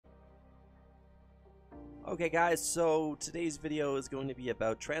Okay guys, so today's video is going to be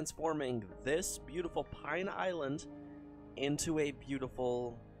about transforming this beautiful pine island into a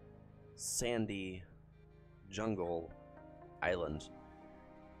beautiful sandy jungle island.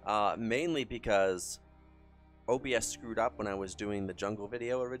 Mainly because OBS screwed up when I was doing the jungle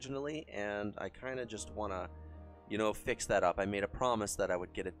video originally, and I kind of just want to, fix that up. I made a promise that I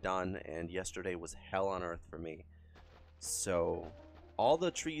would get it done, and yesterday was hell on earth for me. So all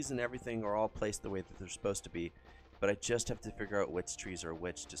the trees and everything are all placed the way that they're supposed to be, but I just have to figure out which trees are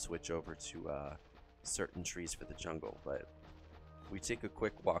which to switch over to certain trees for the jungle. But if we take a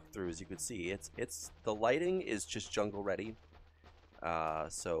quick walk through, as you can see, the lighting is just jungle ready,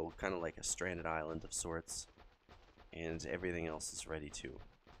 so kind of like a stranded island of sorts, and everything else is ready too.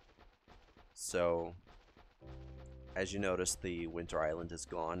 So as you notice, the winter island is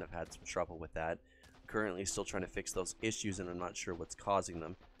gone. I've had some trouble with that. Currently still trying to fix those issues, and I'm not sure what's causing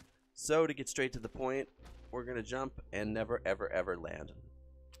them. So to get straight to the point, we're gonna jump and never ever land.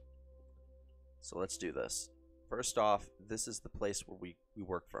 So let's do this. First off, this is the place where we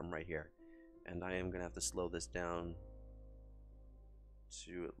work from right here, and I am gonna have to slow this down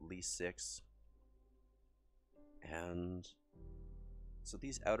to at least 6. And so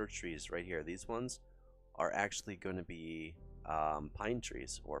these outer trees right here, these ones are actually going to be pine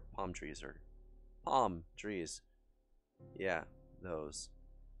trees, or palm trees, or palm trees. Yeah, those.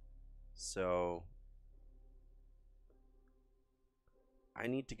 So I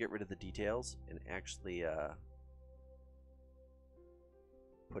need to get rid of the details and actually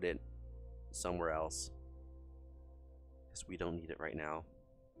put it somewhere else, because we don't need it right now.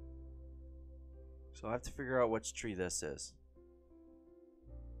 So I have to figure out which tree this is,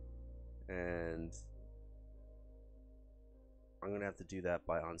 and I'm going to have to do that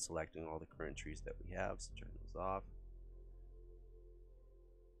by unselecting all the current trees that we have, so turn those off.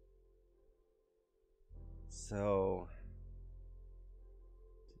 So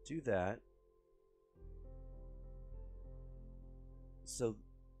to do that, so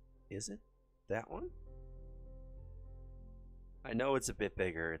is it that one? I know it's a bit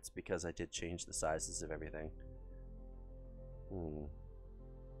bigger. It's because I did change the sizes of everything. Well,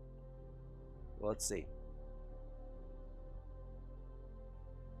 let's see.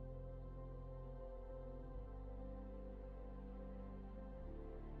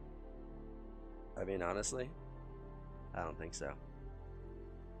 I mean, honestly, I don't think so.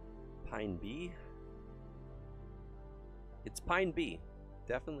 Pine B? It's Pine B.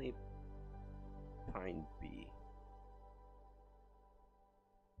 Definitely Pine B.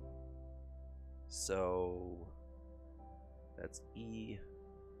 So that's E.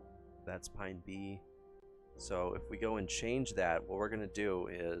 That's Pine B. So if we go and change that, what we're going to do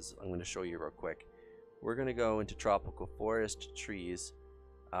is, I'm going to show you real quick. We're going to go into tropical forest trees.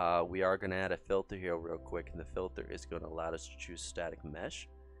 We are going to add a filter here real quick, and the filter is going to allow us to choose static mesh.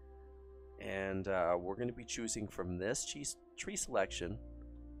 And we're going to be choosing from this tree selection.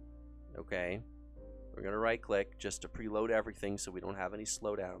 Okay, we're going to right click just to preload everything so we don't have any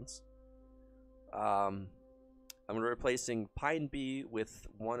slowdowns. I'm going to be replacing Pine B with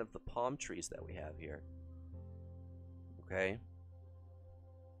one of the palm trees that we have here. Okay,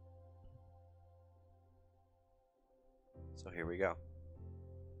 so here we go.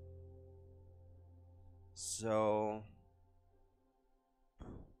 So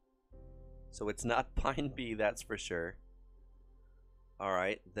it's not Pine B, that's for sure.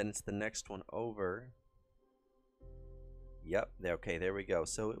 Alright, then it's the next one over. Yep, okay, there we go.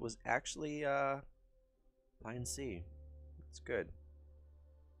 So it was actually Pine C. That's good.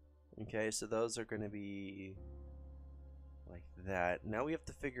 Okay, so those are going to be like that. Now we have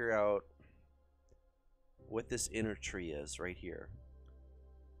to figure out what this inner tree is right here.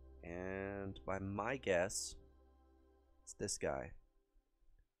 And by my guess, it's this guy,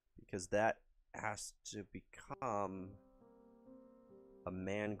 because that has to become a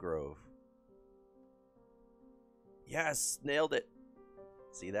mangrove. Yes, nailed it.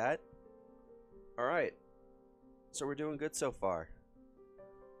 See that? Alright, so we're doing good so far.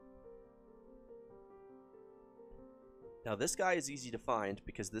 Now this guy is easy to find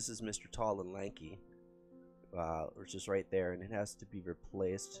because this is Mr. Tall and Lanky, which is right there, and it has to be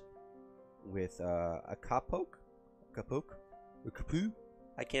replaced with a kapok? A kapu?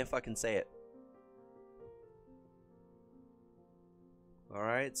 I can't fucking say it.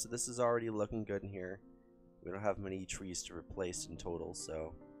 Alright, so this is already looking good in here. We don't have many trees to replace in total,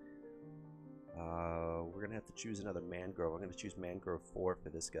 so we're gonna have to choose another mangrove. I'm gonna choose mangrove 4 for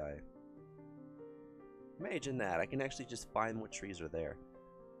this guy. Imagine that, I can actually just find what trees are there.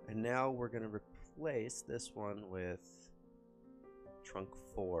 And now we're gonna replace this one with trunk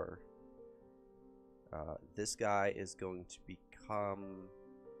 4. This guy is going to become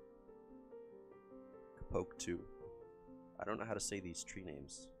Kapoke 2. I don't know how to say these tree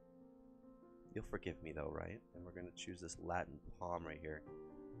names. You'll forgive me though, right? And we're gonna choose this Latin palm right here.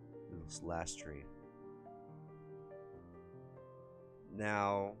 This last tree.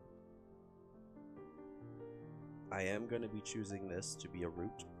 Now, I am going to be choosing this to be a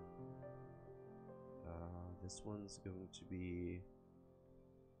root. This one's going to be...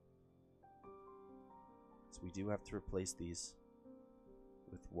 So we do have to replace these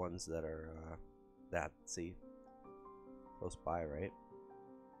with ones that are, see, close by, right?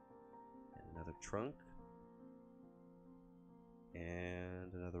 And another trunk.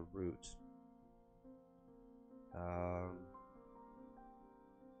 And another root.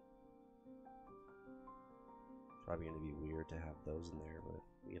 Probably going to be weird to have those in there, but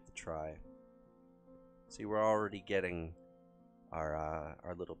we have to try. See, we're already getting our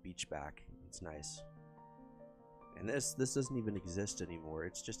little beach back. It's nice. And this doesn't even exist anymore.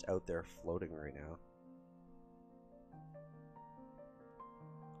 It's just out there floating right now.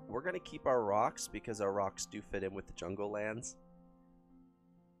 We're going to keep our rocks because our rocks do fit in with the jungle lands.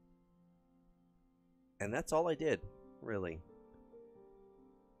 And that's all I did, really.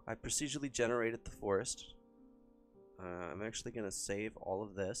 I procedurally generated the forest. I'm actually going to save all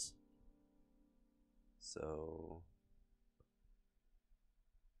of this. So...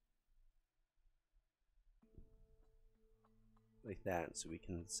 like that, so we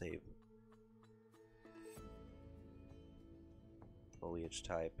can save foliage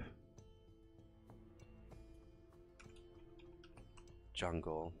type,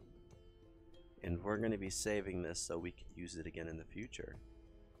 jungle, and we're going to be saving this so we can use it again in the future.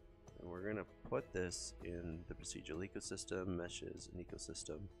 And we're going to put this in the procedural ecosystem, meshes, and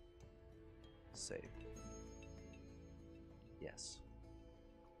ecosystem. Save. Yes.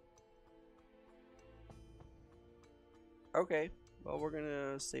 Okay, well, we're going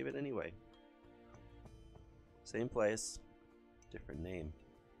to save it anyway. Same place, different name.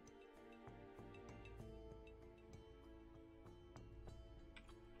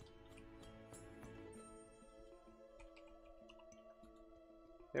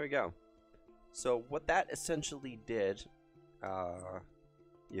 There we go. So what that essentially did,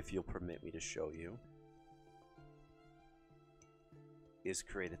 if you'll permit me to show you, is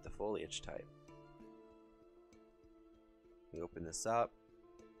created the foliage type. We open this up,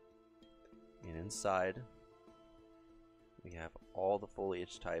 and inside we have all the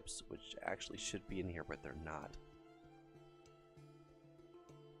foliage types, which actually should be in here, but they're not.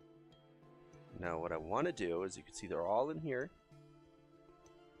 Now what I want to do is, you can see they're all in here.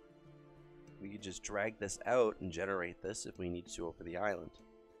 We can just drag this out and generate this if we need to over the island.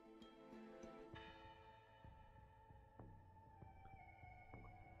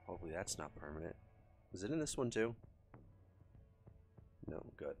 Hopefully that's not permanent. Is it in this one too? No,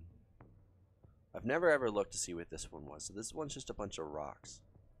 good. I've never ever looked to see what this one was. So this one's just a bunch of rocks.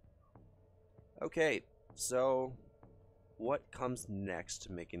 Okay, so what comes next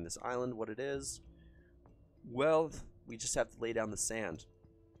to making this island what it is? Well, we just have to lay down the sand.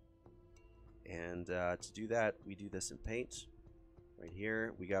 And to do that, we do this in paint. Right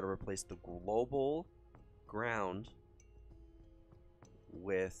here, we got to replace the global ground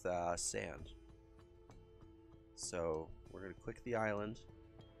with sand. So we're going to click the island.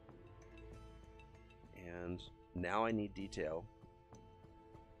 And now I need detail.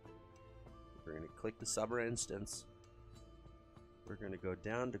 We're going to click the summer instance. We're going to go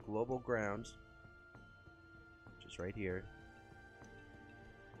down to global ground, which is right here.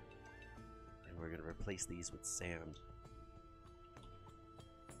 And we're going to replace these with sand.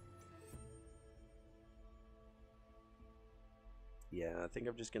 Yeah, I think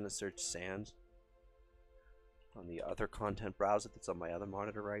I'm just going to search sand on the other content browser that's on my other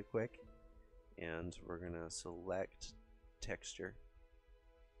monitor right quick. And we're going to select texture.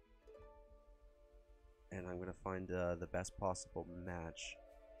 And I'm going to find the best possible match.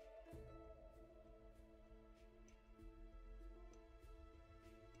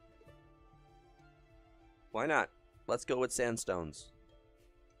 Why not? Let's go with sandstones.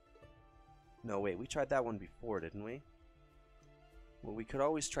 No, wait, we tried that one before, didn't we? Well, we could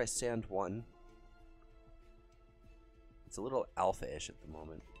always try sand 1. It's a little alpha-ish at the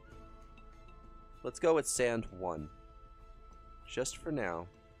moment. Let's go with sand 1. Just for now.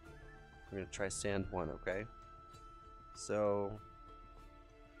 We're going to try sand 1, okay? So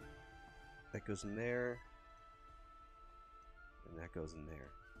that goes in there. And that goes in there.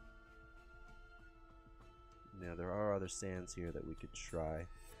 Now there are other sands here that we could try.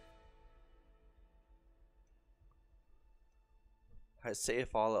 I say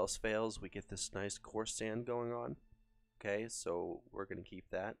if all else fails, we get this nice coarse sand going on. Okay, so we're going to keep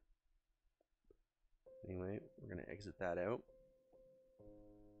that. Anyway, we're going to exit that out.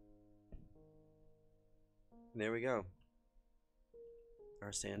 There we go.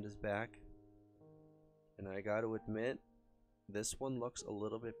 Our sand is back. And I got to admit, this one looks a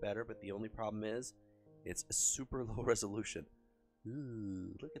little bit better, but the only problem is it's a super low resolution.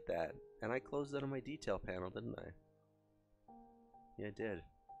 Ooh, look at that. And I closed that on my detail panel, didn't I? Yeah, I did.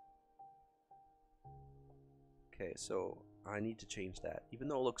 Okay, so I need to change that. Even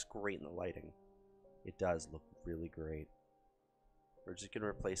though it looks great in the lighting, it does look really great. We're just going to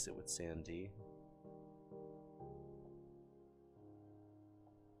replace it with Sandy.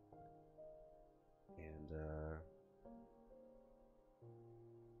 And,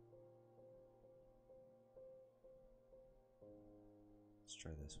 let's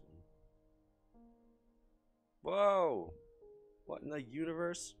try this one. Whoa! What in the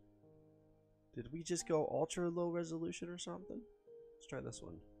universe? Did we just go ultra low resolution or something? Let's try this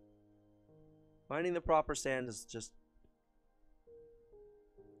one. Finding the proper sand is just...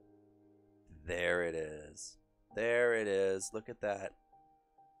 There it is. There it is. Look at that.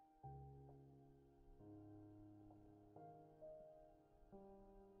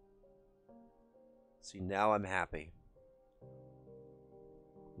 See, now I'm happy.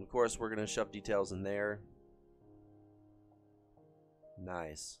 Of course, we're going to shove details in there.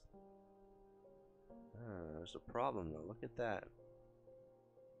 Nice. There's a problem though. Look at that.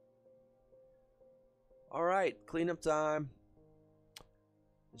 Alright, cleanup time.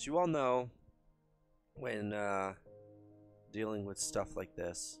 As you all know, when dealing with stuff like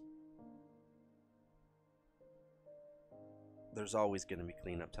this, there's always going to be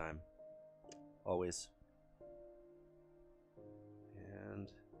cleanup time. Always.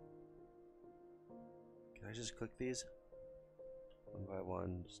 And can I just click these? One by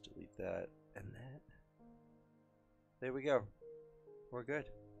one, just delete that and that. There we go. We're good.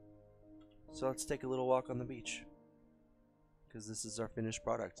 So let's take a little walk on the beach, because this is our finished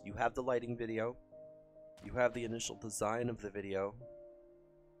product. You have the lighting video. You have the initial design of the video.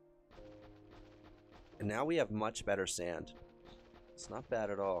 And now we have much better sand. It's not bad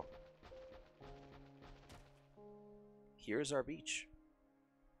at all. Here's our beach.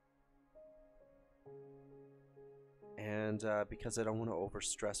 And because I don't want to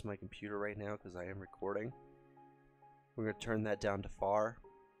overstress my computer right now, because I am recording, we're going to turn that down to far,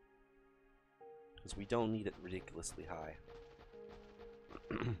 because we don't need it ridiculously high.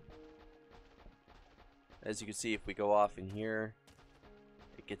 As you can see, if we go off in here,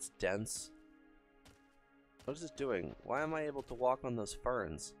 it gets dense. What is this doing? Why am I able to walk on those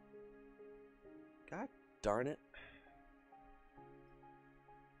ferns? God darn it.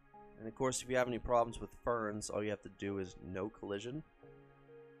 And of course, if you have any problems with ferns, all you have to do is no collision.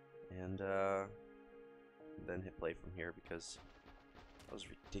 And then hit play from here, because that was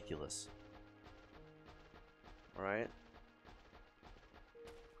ridiculous. Alright.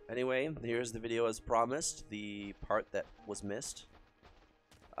 Anyway, here's the video as promised, the part that was missed.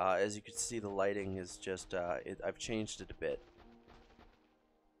 As you can see, the lighting is just, I've changed it a bit.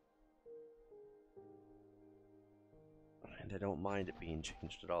 And I don't mind it being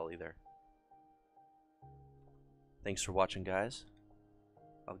changed at all either. Thanks for watching, guys.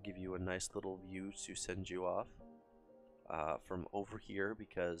 I'll give you a nice little view to send you off from over here,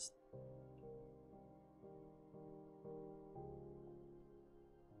 because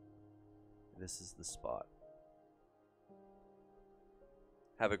this is the spot.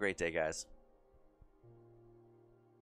 Have a great day, guys.